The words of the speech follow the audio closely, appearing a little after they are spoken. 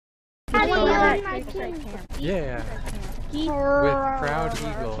How do you that my team? Yeah. With Proud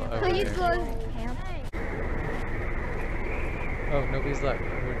Eagle over there. Oh, nobody's left.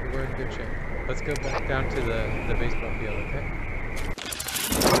 We're in good shape. Let's go back down to the baseball field, okay?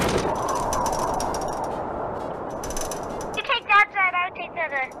 You take that side, I'll take the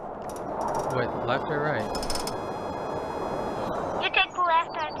other. What, left or right? You take the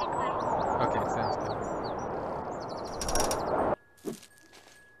left, I'll take right. Okay, sounds good.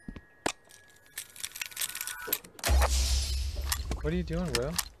 What are you doing,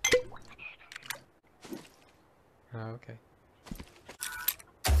 Will? Oh, okay.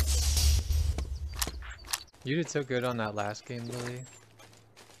 You did so good on that last game, Lily.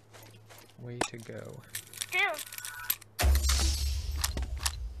 Way to go. Dude.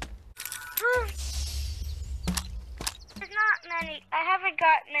 There's not many. I haven't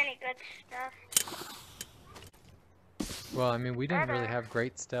got many good stuff. Well, I mean, we didn't really have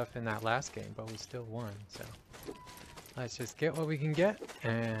great stuff in that last game, but we still won, so. Let's just get what we can get,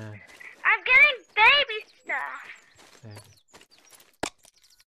 and... I'm getting baby stuff. Yeah.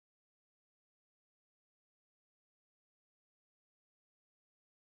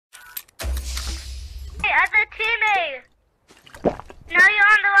 Hey, other teammate! Now you're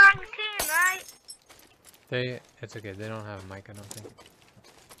on the wrong team, right? It's okay, they don't have a mic, I don't think.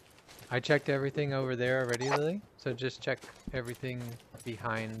 I checked everything over there already, Lily, so just check everything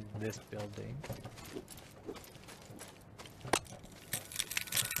behind this building.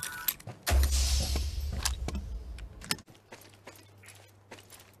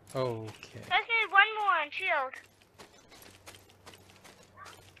 Okay. Let's need one more on shield.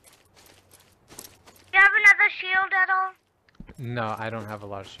 You have another shield at all? No, I don't have a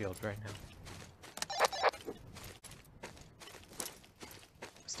lot of shield right now.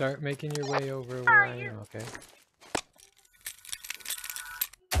 Start making your way over where I am, okay?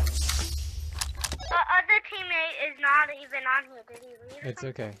 The other teammate is not even on here, did he leave? It's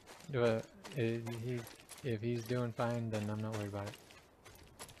okay. If he's doing fine, then I'm not worried about it.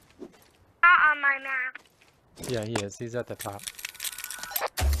 Not on my map. Yeah, he is. He's at the top.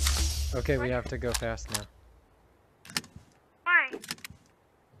 Okay, we have to go fast now. Why?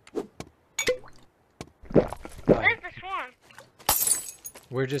 Where's the swarm?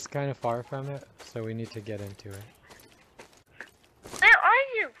 We're just kind of far from it, so we need to get into it. Where are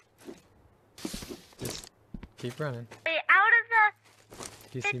you? Just keep running. Wait, out of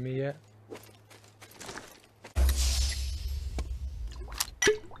Do you see me yet?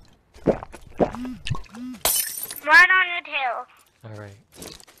 right on your tail. Alright.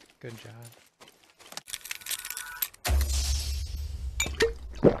 Good job.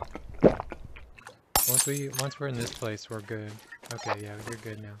 Once we're in this place, we're good. Okay, yeah, you're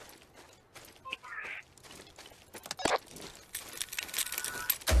good now.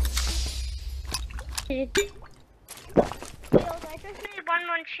 Shield, I just need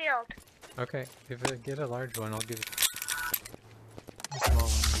one shield. Okay, if I get a large one, I'll give it a small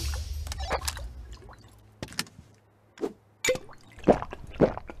one.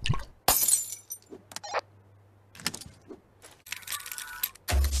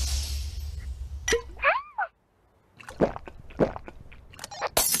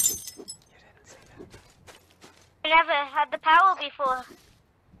 I never had the power before.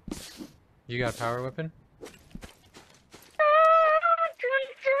 You got a power weapon?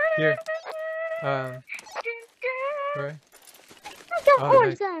 Here. Right. Oh,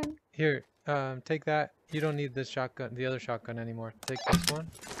 nice. Here, take that. You don't need this shotgun, the other shotgun anymore. Take this one.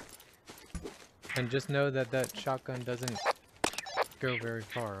 And just know that that shotgun doesn't go very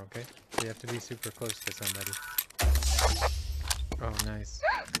far, okay? So you have to be super close to somebody. Oh, nice.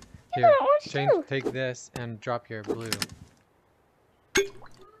 Here, take this and drop your blue.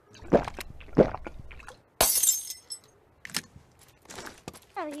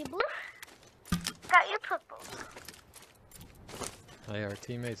 Oh, you blue? Got you purple. Hey, our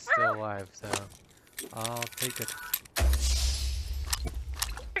teammate's still alive, so I'll take it.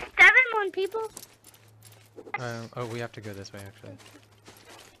 7 people? Oh, we have to go this way, actually.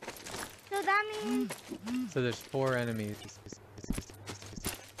 So that means... So there's 4 enemies.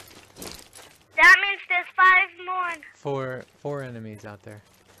 That means there's 5 more. Four enemies out there.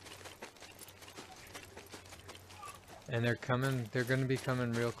 And they're gonna be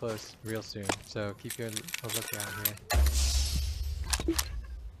coming real close real soon. So keep a lookout here.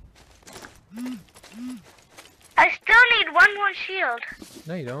 I still need 1 more shield.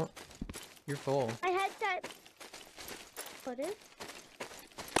 No, you don't. You're full. My headset... What is?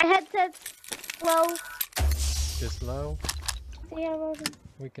 My headset's low. Just low? See how low?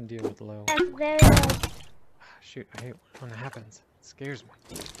 We can deal with low. That's very low. Shoot, I hate when that happens. It scares me.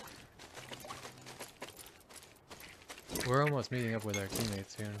 We're almost meeting up with our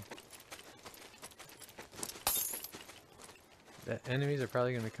teammates soon. The enemies are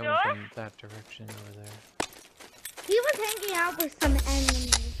probably going to be coming from that direction over there. He was hanging out with some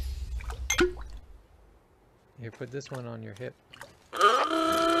enemies. Here, put this one on your hip.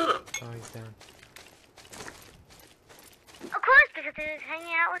 Oh, he's down. Of course, because he was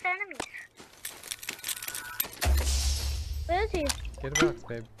hanging out with enemies. Where is he? Get a box,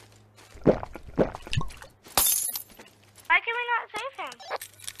 babe. Why can we not save him?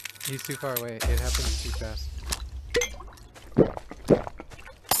 He's too far away. It happens too fast.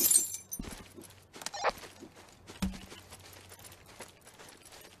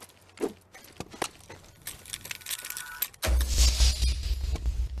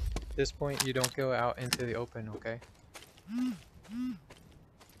 At this point, you don't go out into the open, okay?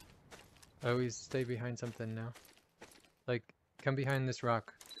 Always stay behind something now. Like, come behind this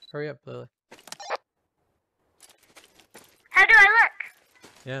rock. Hurry up, Lily. How do I look?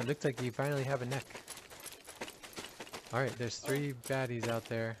 Yeah, it looks like you finally have a neck. Alright, there's 3 baddies out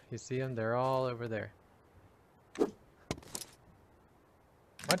there. You see them? They're all over there.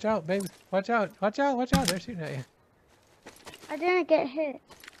 Watch out, babe. Watch out. Watch out. Watch out. They're shooting at you. I didn't get hit.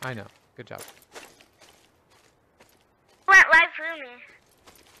 I know. Good job. Went right through me.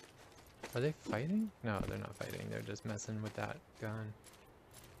 Are they fighting? No, they're not fighting. They're just messing with that gun.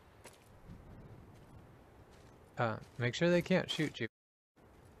 Make sure they can't shoot you.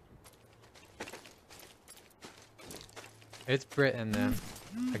 It's Britt and them.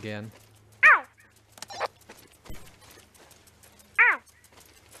 Again. Ow! Ow!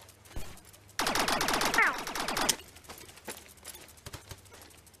 Ow!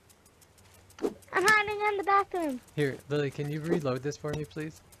 I'm hiding in the bathroom. Here, Lily, can you reload this for me,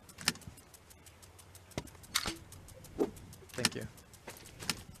 please? Thank you.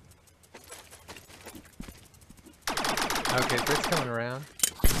 Okay, Britt's coming around.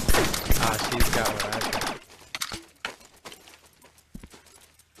 Ah, she's got what I've got.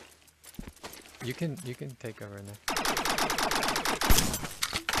 You can take over in there.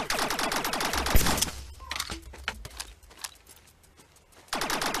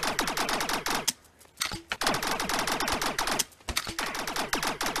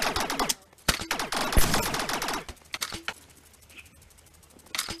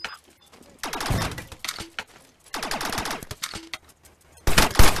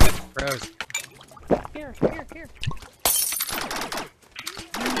 Rose. Here.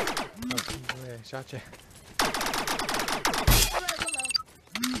 Oh, yeah, shot you.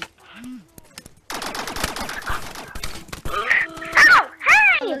 Ow!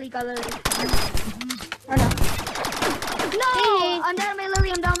 Hey! Lily, got Lily. Oh no. No! Hey. I'm down by Lily,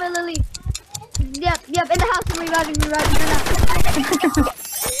 I'm down by Lily. Yep, in the house, I'm rerouting, you're not.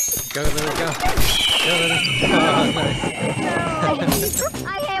 Go, Lily, go. Go, Lily. Oh, nice. I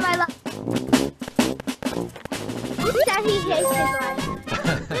hate my life. That he hates his life.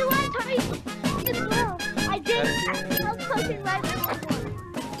 We want to reach this world. I did. I was closing right before.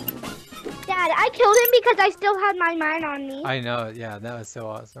 Dad, I killed him because I still had my mine on me. I know, yeah, that was so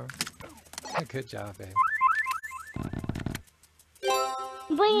awesome. Good job, babe.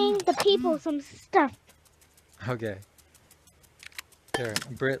 Bringing the people some stuff. Okay. There,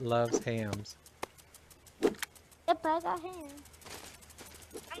 Britt loves hams. Yep, I got him.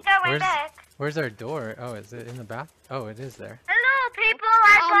 I'm going back. Where's our door? Oh, is it in the bath? Oh, it is there. Hello, people.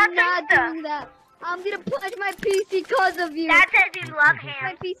 I I'm bought not some stuff. doing that. I'm gonna punch my PC because of you. Dad says you love My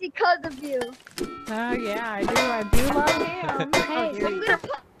ham. PC because of you. Oh yeah, I do love him. Hey, I'm gonna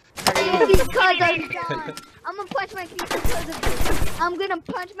punch my PC because of you. I'm gonna punch my PC because of you. I'm gonna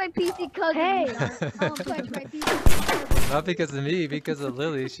punch my PC because of you. I'm gonna punch my PC because of you. Not because of me, because of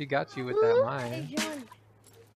Lily. She got you with that mine. Hey, John,